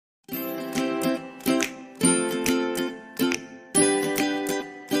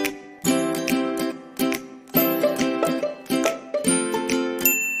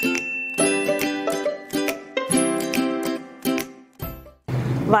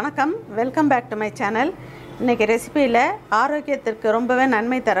வணக்கம், welcome back to my channel. இன்றைக்கி ரெசிபியில் ஆரோக்கியத்திற்கு ரொம்பவே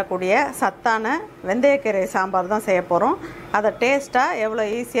நன்மை தரக்கூடிய சத்தான வெந்தயக்கீரை சாம்பார் தான் செய்ய போகிறோம். அதை டேஸ்ட்டாக எவ்வளோ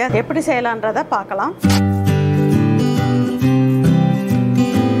ஈஸியாக எப்படி செய்யலான்றதை பார்க்கலாம்.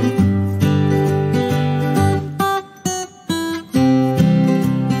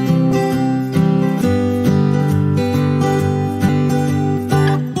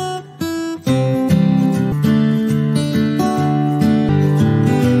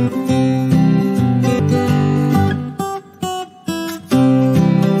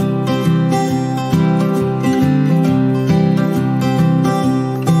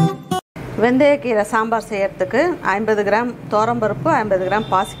 வெந்தய கீரை சாம்பார் செய்யறதுக்கு 50 கிராம் தோரம்பருப்பு, 50 கிராம்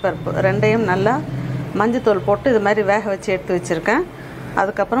பாசிப்பருப்பு ரெண்டையும் நல்லா மஞ்சத்தூள் போட்டு இது மாதிரி வேக வச்சு எடுத்து வச்சுருக்கேன்.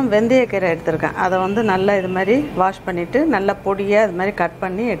 அதுக்கப்புறம் வெந்தய கீரை எடுத்துருக்கேன். அதை நல்லா இது மாதிரி வாஷ் பண்ணிவிட்டு நல்லா பொடியாக இது மாதிரி கட்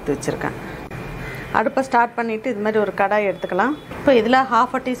பண்ணி எடுத்து வச்சுருக்கேன். அடுப்பை ஸ்டார்ட் பண்ணிவிட்டு இது மாதிரி ஒரு கடாய் எடுத்துக்கலாம். இப்போ இதில்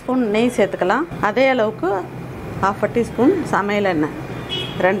 1/2 டீஸ்பூன் நெய் சேர்த்துக்கலாம். அதே அளவுக்கு 1/2 டீஸ்பூன் சமையல் எண்ணெய்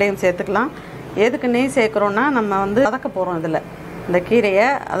ரெண்டையும் சேர்த்துக்கலாம். எதுக்கு நெய் சேர்க்குறோன்னா நம்ம வதக்க போகிறோம். இதில் இந்த கீரையை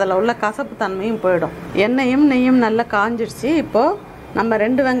அதில் உள்ள கசப்பு தன்மையும் போயிடும். எண்ணெயும் நெய்யும் நல்லா காஞ்சிடுச்சு. இப்போது நம்ம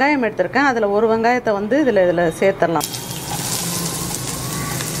 2 வெங்காயம் எடுத்திருக்கேன். அதில் ஒரு வெங்காயத்தை இதில் சேர்த்துடலாம்.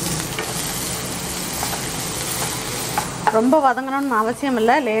 ரொம்ப வதங்கணும்னு அவசியம்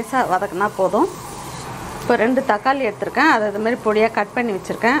இல்லை, லேசாக வதக்கினா போதும். இப்போ 2 தக்காளி எடுத்திருக்கேன். அதை இது மாதிரி பொடியாக கட் பண்ணி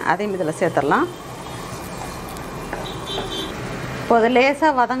வச்சுருக்கேன். அதையும் இதில் சேர்த்துடலாம். இப்போ அது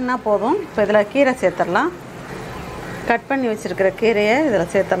லேசாக வதங்கினா போதும். இப்போ இதில் கீரை சேர்த்துடலாம். கட் பண்ணி வச்சுருக்கிற கீரையை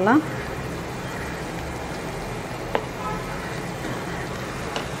இதில் சேர்த்துடலாம்.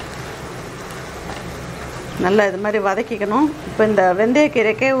 நல்லா இது மாதிரி வதக்கிக்கணும். இப்போ இந்த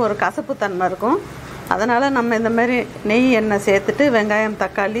வெந்தயக்கீரைக்கே ஒரு கசப்பு தன்மை இருக்கும். அதனால் நம்ம இந்த மாதிரி நெய் எண்ணெய் சேர்த்துட்டு வெங்காயம்,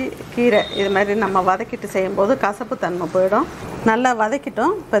 தக்காளி, கீரை இது மாதிரி நம்ம வதக்கிட்டு செய்யும்போது கசப்பு தன்மை போயிடும். நல்லா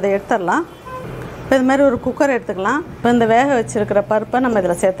வதக்கிட்டோம். இப்போ இதை எடுத்துடலாம். இப்போ இது மாதிரி ஒரு குக்கர் எடுத்துக்கலாம். இப்போ இந்த வேக வச்சுருக்கிற பருப்பை நம்ம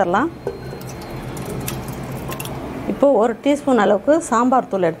இதில் சேர்த்துடலாம். இப்போது 1 டீஸ்பூன் அளவுக்கு சாம்பார்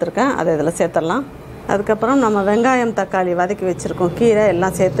தூள் எடுத்திருக்கேன். அதை இதில் சேர்த்துடலாம். அதுக்கப்புறம் நம்ம வெங்காயம், தக்காளி வதக்கி வச்சுருக்கோம், கீரை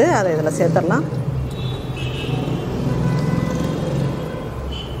எல்லாம் சேர்த்து அதை இதில் சேர்த்துடலாம்.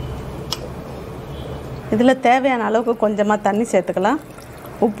 இதில் தேவையான அளவுக்கு கொஞ்சமாக தண்ணி சேர்த்துக்கலாம்.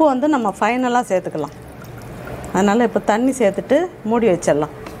 உப்பு நம்ம ஃபைனலாக சேர்த்துக்கலாம். அதனால் இப்போ தண்ணி சேர்த்துட்டு மூடி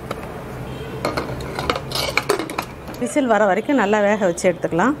வச்சிடலாம். விசில் வர வரைக்கும் நல்லா வேக வச்சு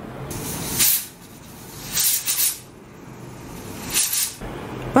எடுத்துக்கலாம்.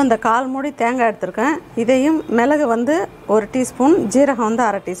 இப்போ இந்த 1/4 மூடி தேங்காய் எடுத்திருக்கேன். இதையும் மிளகு 1 டீஸ்பூன், ஜீரகம்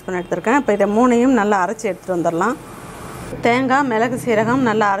 1/2 டீஸ்பூன் எடுத்திருக்கேன். இப்போ இதை 3ஐயும் நல்லா அரைச்சி எடுத்துகிட்டு வந்துடலாம். தேங்காய், மிளகு, சீரகம்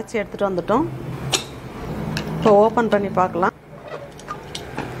நல்லா அரைச்சி எடுத்துகிட்டு வந்துட்டோம். இப்போ ஓப்பன் பண்ணி பார்க்கலாம்.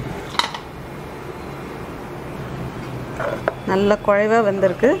 நல்ல குழைவாக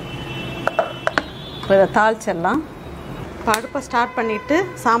வெந்திருக்கு. இப்போ இதை தாளிச்சிடலாம். இப்போ அடுப்பை ஸ்டார்ட் பண்ணிவிட்டு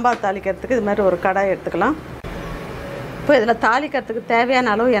சாம்பார் தாளிக்கிறதுக்கு இது மாதிரி ஒரு கடாய் எடுத்துக்கலாம். இப்போ இதில் தாளிக்கிறதுக்கு தேவையான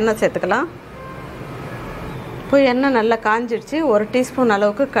அளவு எண்ணெய் சேர்த்துக்கலாம். இப்போ எண்ணெய் நல்லா காஞ்சிடுச்சு. 1 டீஸ்பூன்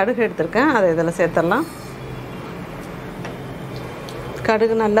அளவுக்கு கடுகு எடுத்திருக்கேன். அதை இதில் சேர்த்துடலாம்.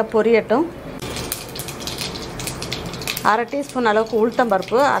 கடுகு நல்லா பொரியட்டும். 1/2 டீஸ்பூன் அளவுக்கு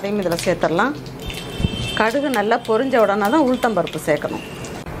உளுத்தம்பருப்பு அதையும் இதில் சேர்த்துடலாம். கடுகு நல்லா பொரிஞ்ச உடனே தான் உளுத்தம்பருப்பு சேர்க்கணும்.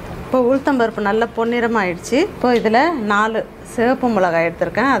 இப்போ உளுத்தம்பருப்பு நல்லா பொன்னிறமாகிடுச்சு. இப்போ இதில் 4 சிவப்பு மிளகாய்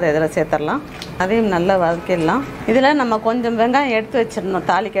எடுத்திருக்கேன். அதை இதில் சேர்த்துடலாம். அதையும் நல்லா வதக்கிடலாம். இதில் நம்ம கொஞ்சம் வெங்காயம் எடுத்து வச்சிடணும்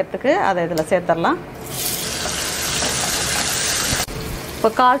தாளிக்கிறதுக்கு. அதை இதில் சேர்த்துடலாம். இப்போ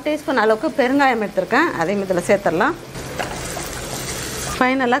 1/4 டீஸ்பூன் அளவுக்கு பெருங்காயம் எடுத்திருக்கேன். அதையும் இதில் சேர்த்துடலாம்.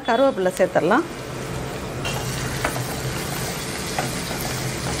 ஃபைனலாக கருவேப்பிலை சேர்த்துடலாம்.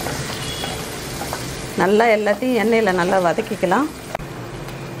 நல்லா எல்லாத்தையும் எண்ணெயில் நல்லா வதக்கிக்கலாம்.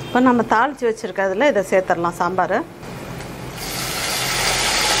 இப்போ நம்ம தாளித்து வச்சுருக்கிறதுல இதை சேர்த்துடலாம் சாம்பார்.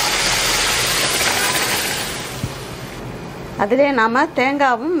 அதிலே நாம்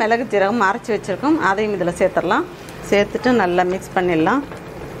தேங்காயும், மிளகு, ஜீரகம் அரைச்சி வச்சுருக்கோம். அதையும் இதில் சேர்த்துடலாம். சேர்த்துட்டு நல்லா மிக்ஸ் பண்ணிடலாம்.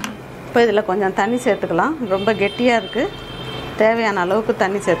 இப்போ இதில் கொஞ்சம் தண்ணி சேர்த்துக்கலாம். ரொம்ப கெட்டியாக இருக்குது. தேவையான அளவுக்கு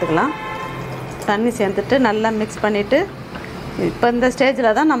தண்ணி சேர்த்துக்கலாம். தண்ணி சேர்த்துட்டு நல்லா மிக்ஸ் பண்ணிவிட்டு இப்போ இந்த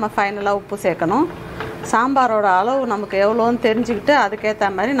ஸ்டேஜில் தான் நம்ம ஃபைனலாக உப்பு சேர்க்கணும். சாம்பாரோட அளவு நமக்கு எவ்வளோன்னு தெரிஞ்சுக்கிட்டு அதுக்கேற்ற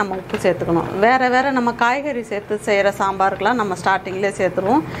மாதிரி நம்ம உப்பு சேர்த்துக்கணும். வேறு நம்ம காய்கறி சேர்த்து செய்கிற சாம்பாருக்கெலாம் நம்ம ஸ்டார்டிங்லேயே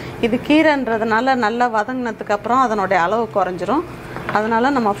சேர்த்துருவோம். இது கீரைன்றதுனால நல்லா வதங்கினதுக்கப்புறம் அதனுடைய அளவு குறைஞ்சிரும்.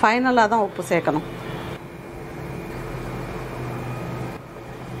 அதனால் நம்ம ஃபைனலாக தான் உப்பு சேர்க்கணும்.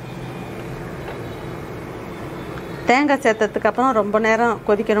 தேங்காய் சேர்த்ததுக்கப்புறம் ரொம்ப நேரம்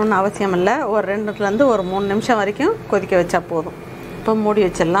கொதிக்கணும்னு அவசியம் இல்லை. ஒரு 2லேருந்து ஒரு 3 நிமிஷம் வரைக்கும் கொதிக்க வச்சா போதும். இப்போ மூடி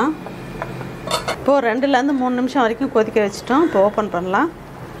வச்சிடலாம். இப்போது 2லேருந்து 3 நிமிஷம் வரைக்கும் கொதிக்க வச்சிட்டோம். இப்போ ஓப்பன் பண்ணலாம்.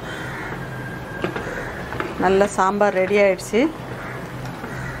 நல்ல சாம்பார் ரெடி ஆயிடுச்சு.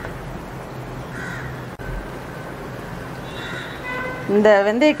 இந்த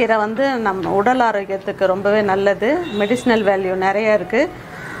வெந்தயக்கீரை வந்து நம்ம உடல் ஆரோக்கியத்துக்கு ரொம்பவே நல்லது. மெடிசினல் வேல்யூ நிறைய இருக்குது.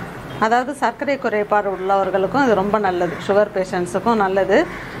 அதாவது சர்க்கரை குறைபாடு உள்ளவர்களுக்கும் இது ரொம்ப நல்லது. சுகர் பேஷண்ட்ஸுக்கும் நல்லது.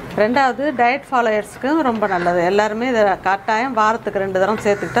 ரெண்டாவது டயட் ஃபாலோயர்ஸுக்கும் ரொம்ப நல்லது. எல்லாருமே இதை கட்டாயம் வாரத்துக்கு 2 தரம்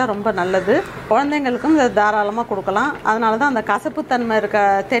சேர்த்துக்கிட்டா ரொம்ப நல்லது. குழந்தைங்களுக்கும் இதை தாராளமாக கொடுக்கலாம். அதனால தான் அந்த கசப்புத்தன்மை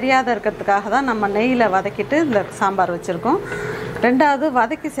தெரியாத இருக்கிறதுக்காக தான் நம்ம நெய்யில் வதக்கிட்டு இந்த சாம்பார் வச்சுருக்கோம். ரெண்டாவது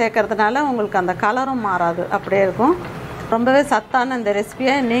வதக்கி சேர்க்கறதுனால உங்களுக்கு அந்த கலரும் மாறாது, அப்படியே இருக்கும். ரொம்பவே சத்தான இந்த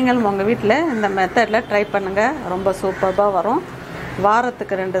ரெசிபியை நீங்களும் உங்கள் வீட்டில் இந்த மெத்தடில் ட்ரை பண்ணுங்கள். ரொம்ப சூப்பராக வரும்.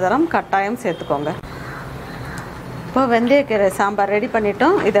 வாரத்துக்கு 2 தரம் கட்டாயம் சேர்த்துக்கோங்க. இப்போ வெந்தயக்கீரை சாம்பார் ரெடி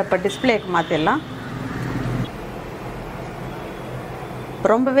பண்ணிட்டோம். இதை இப்போ டிஸ்பிளேக்கு மாற்றிடலாம்.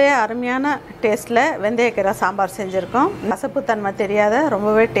 ரொம்பவே அருமையான டேஸ்ட்டில் வெந்தயக்கீரை சாம்பார் செஞ்சுருக்கோம். கசப்புத்தன்மை தெரியாத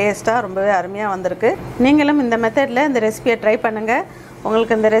ரொம்பவே டேஸ்ட்டாக ரொம்பவே அருமையாக வந்திருக்கு. நீங்களும் இந்த மெத்தடில் இந்த ரெசிபியை ட்ரை பண்ணுங்கள்.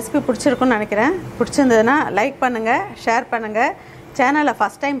 உங்களுக்கு இந்த ரெசிபி பிடிச்சிருக்குன்னு நினைக்கிறேன். பிடிச்சிருந்ததுன்னா லைக் பண்ணுங்கள், ஷேர் பண்ணுங்கள். சேனலை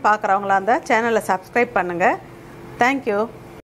ஃபஸ்ட் டைம் பார்க்குறவங்களா இருந்தால் சேனலை சப்ஸ்கிரைப் பண்ணுங்கள். தேங்க்யூ.